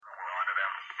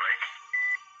break.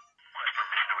 Request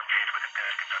permission to engage with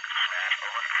Lieutenant Kentucky Smash.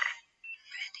 Over.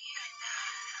 Ready or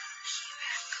not, here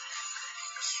I come.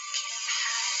 You can't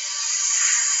hide.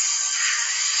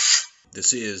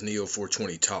 This is Neo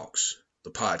 420 Talks, the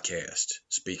podcast,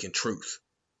 speaking truth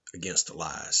against the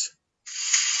lies.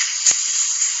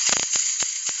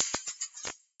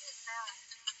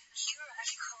 Here I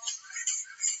come.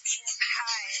 You can't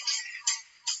hide.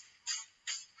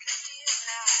 Ready or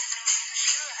not,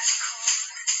 here I come.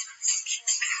 You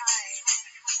can't hide.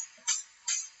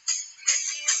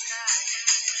 Ready or not,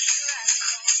 here I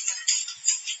come.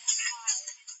 You can't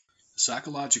hide. The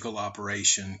psychological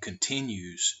operation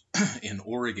continues in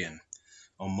Oregon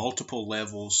on multiple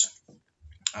levels.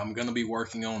 I'm going to be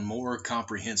working on more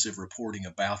comprehensive reporting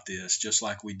about this, just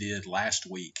like we did last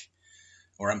week.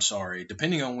 Or I'm sorry,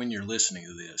 depending on when you're listening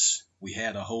to this. We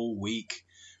had a whole week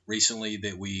recently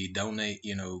that we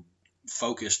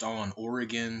focused on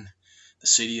Oregon, the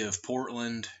city of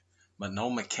Portland,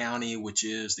 Multnomah County, which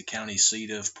is the county seat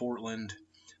of Portland,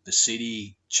 the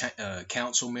city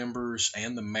council members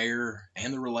and the mayor,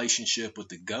 and the relationship with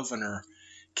the governor,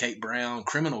 Kate Brown,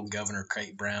 criminal governor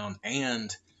Kate Brown,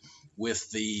 and with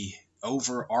the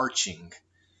overarching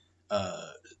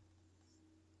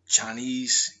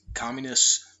Chinese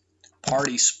Communist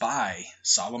Party spy,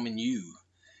 Solomon Yu,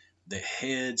 that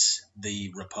heads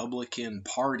the Republican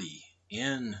Party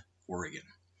in Oregon.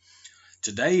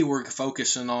 Today we're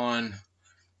focusing on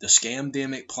the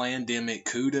scamdemic, plandemic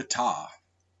coup d'etat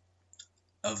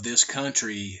of this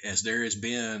country, as there has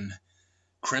been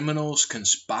criminals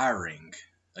conspiring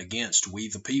against we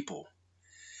the people.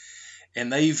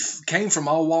 And they've came from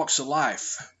all walks of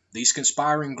life. These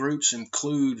conspiring groups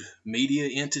include media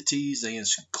entities, they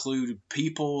include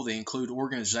people, they include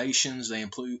organizations, they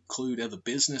include other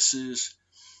businesses.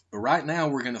 But right now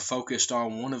we're going to focus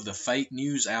on one of the fake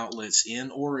news outlets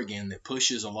in Oregon that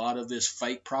pushes a lot of this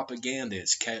fake propaganda.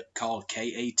 It's called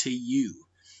KATU.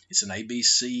 It's an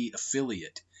ABC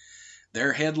affiliate.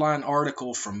 Their headline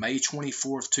article from May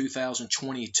 24th,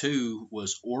 2022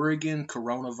 was Oregon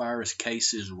Coronavirus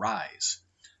Cases Rise.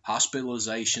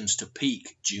 Hospitalizations to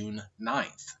peak June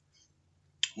 9th.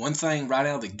 One thing right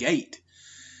out of the gate,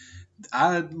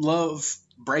 I love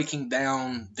breaking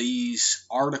down these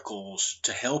articles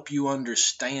to help you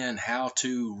understand how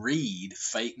to read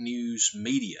fake news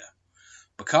media.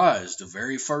 Because the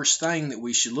very first thing that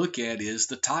we should look at is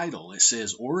the title. It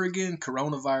says Oregon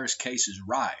Coronavirus Cases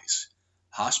Rise.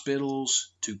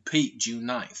 Hospitals to peak June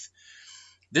 9th.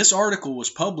 This article was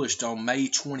published on May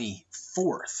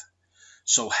 24th.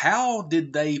 So how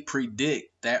did they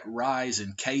predict that rise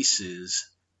in cases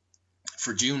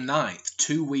for June 9th,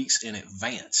 2 weeks in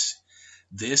advance?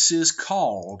 This is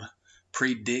called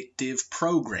predictive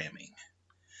programming.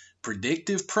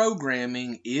 Predictive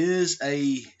programming is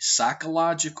a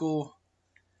psychological,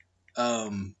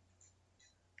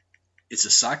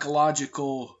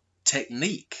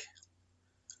 technique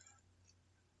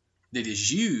that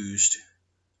is used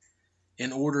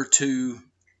in order to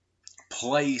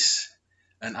place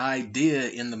an idea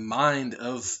in the mind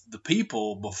of the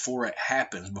people before it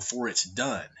happens, before it's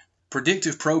done.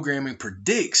 Predictive programming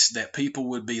predicts that people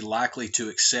would be likely to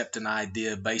accept an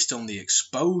idea based on the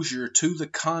exposure to the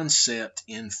concept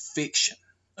in fiction.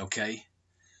 Okay?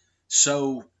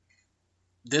 So,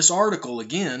 this article,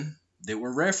 again, that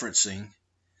we're referencing,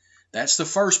 that's the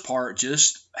first part.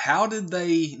 Just how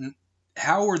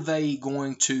are they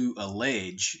going to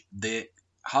allege that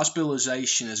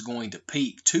hospitalization is going to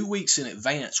peak 2 weeks in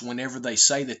advance whenever they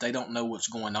say that they don't know what's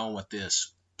going on with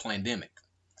this pandemic?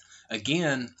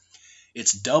 Again,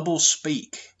 it's double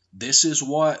speak. This is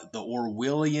what the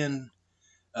Orwellian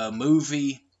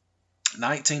movie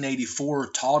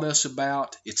 1984 taught us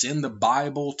about. It's in the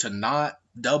Bible to not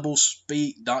double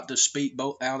speak, not to speak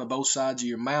out of both sides of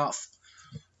your mouth.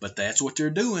 But that's what they're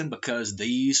doing, because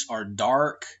these are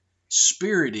dark,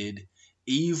 spirited,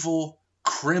 evil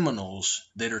criminals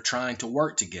that are trying to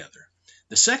work together.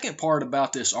 The second part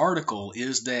about this article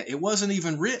is that it wasn't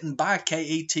even written by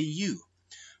KATU.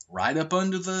 Right up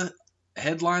under the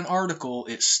headline article,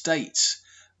 it states,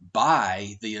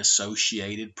 by the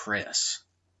Associated Press.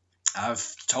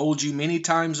 I've told you many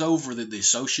times over that the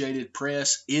Associated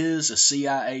Press is a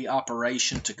CIA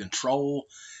operation to control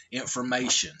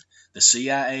information. The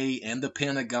CIA and the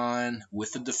Pentagon,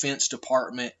 with the Defense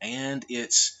Department and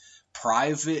its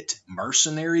private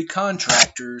mercenary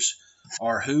contractors,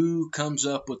 are who comes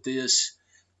up with this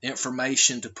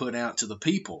information to put out to the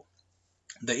people.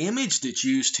 The image that's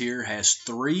used here has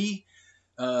three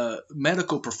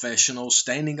medical professionals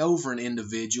standing over an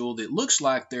individual that looks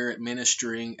like they're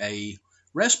administering a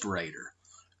respirator.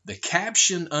 The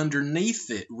caption underneath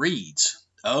it reads,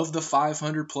 Of the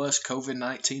 500 plus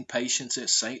COVID-19 patients at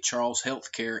St. Charles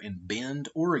Healthcare in Bend,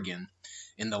 Oregon,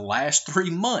 in the last 3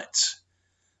 months,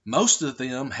 most of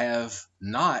them have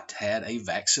not had a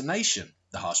vaccination,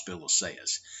 the hospital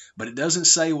says. But it doesn't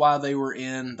say why they were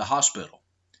in the hospital.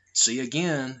 See,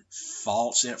 again,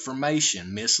 false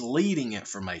information, misleading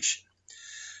information.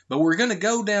 But we're going to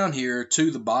go down here to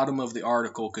the bottom of the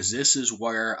article because this is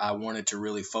where I wanted to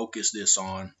really focus this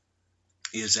on,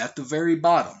 is at the very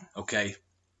bottom, okay?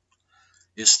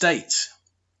 It states,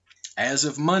 as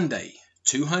of Monday,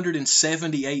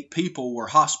 278 people were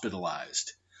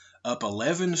hospitalized, up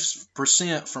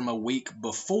 11% from a week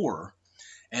before,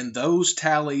 and those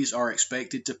tallies are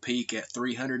expected to peak at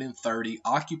 330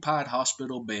 occupied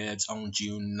hospital beds on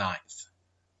June 9th.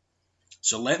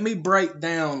 So let me break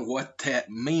down what that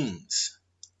means.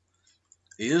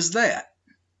 Is that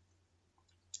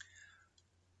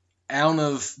out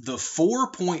of the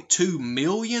 4.2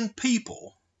 million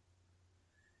people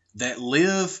that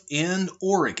live in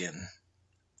Oregon,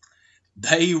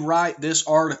 they write this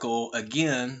article,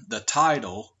 again, the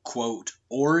title, quote,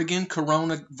 Oregon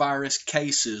coronavirus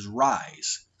cases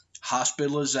rise,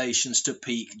 hospitalizations to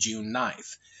peak June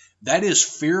 9th. That is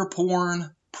fear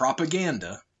porn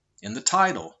propaganda in the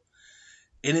title.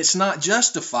 And it's not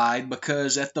justified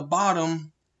because at the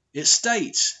bottom it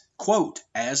states, quote,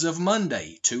 as of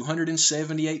Monday,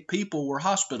 278 people were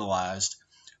hospitalized,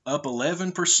 up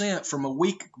 11% from a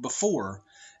week before,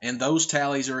 and those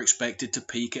tallies are expected to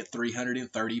peak at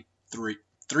 330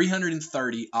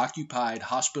 occupied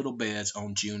hospital beds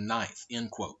on June 9th,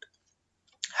 end quote.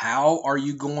 How are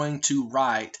you going to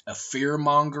write a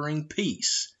fear-mongering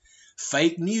piece?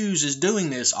 Fake news is doing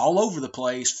this all over the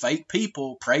place. Fake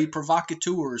people, paid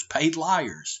provocateurs, paid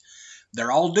liars.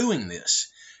 They're all doing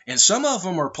this. And some of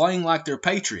them are playing like they're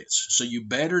patriots, so you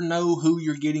better know who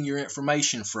you're getting your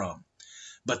information from.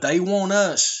 But they want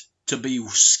us to be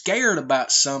scared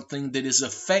about something that is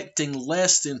affecting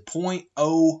less than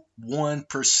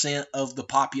 0.01% of the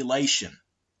population.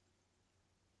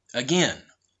 Again,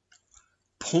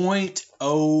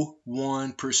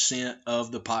 0.01%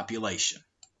 of the population.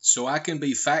 So I can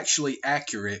be factually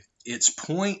accurate. It's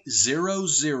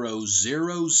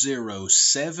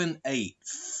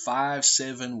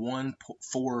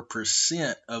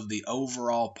 0.0000785714% of the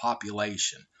overall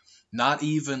population. Not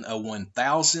even a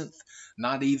 1,000th,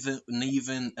 not even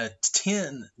a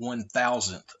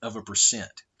 1,000th of a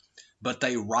percent. But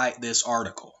they write this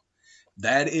article.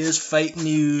 That is fake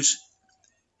news,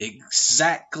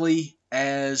 exactly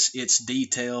as it's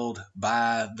detailed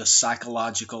by the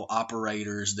psychological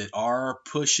operators that are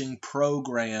pushing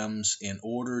programs in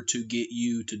order to get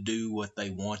you to do what they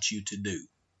want you to do.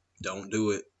 Don't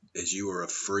do it, as you are a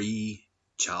free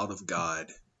child of God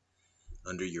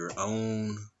under your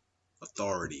own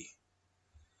authority.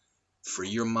 Free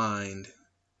your mind,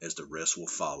 as the rest will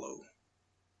follow.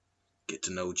 Get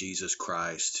to know Jesus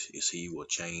Christ, as he will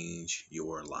change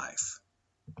your life.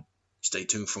 Stay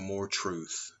tuned for more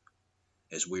truth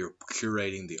as we are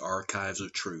curating the archives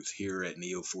of truth here at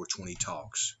Neo 420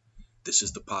 Talks. This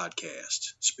is the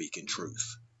podcast, speaking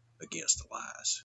truth against the lies.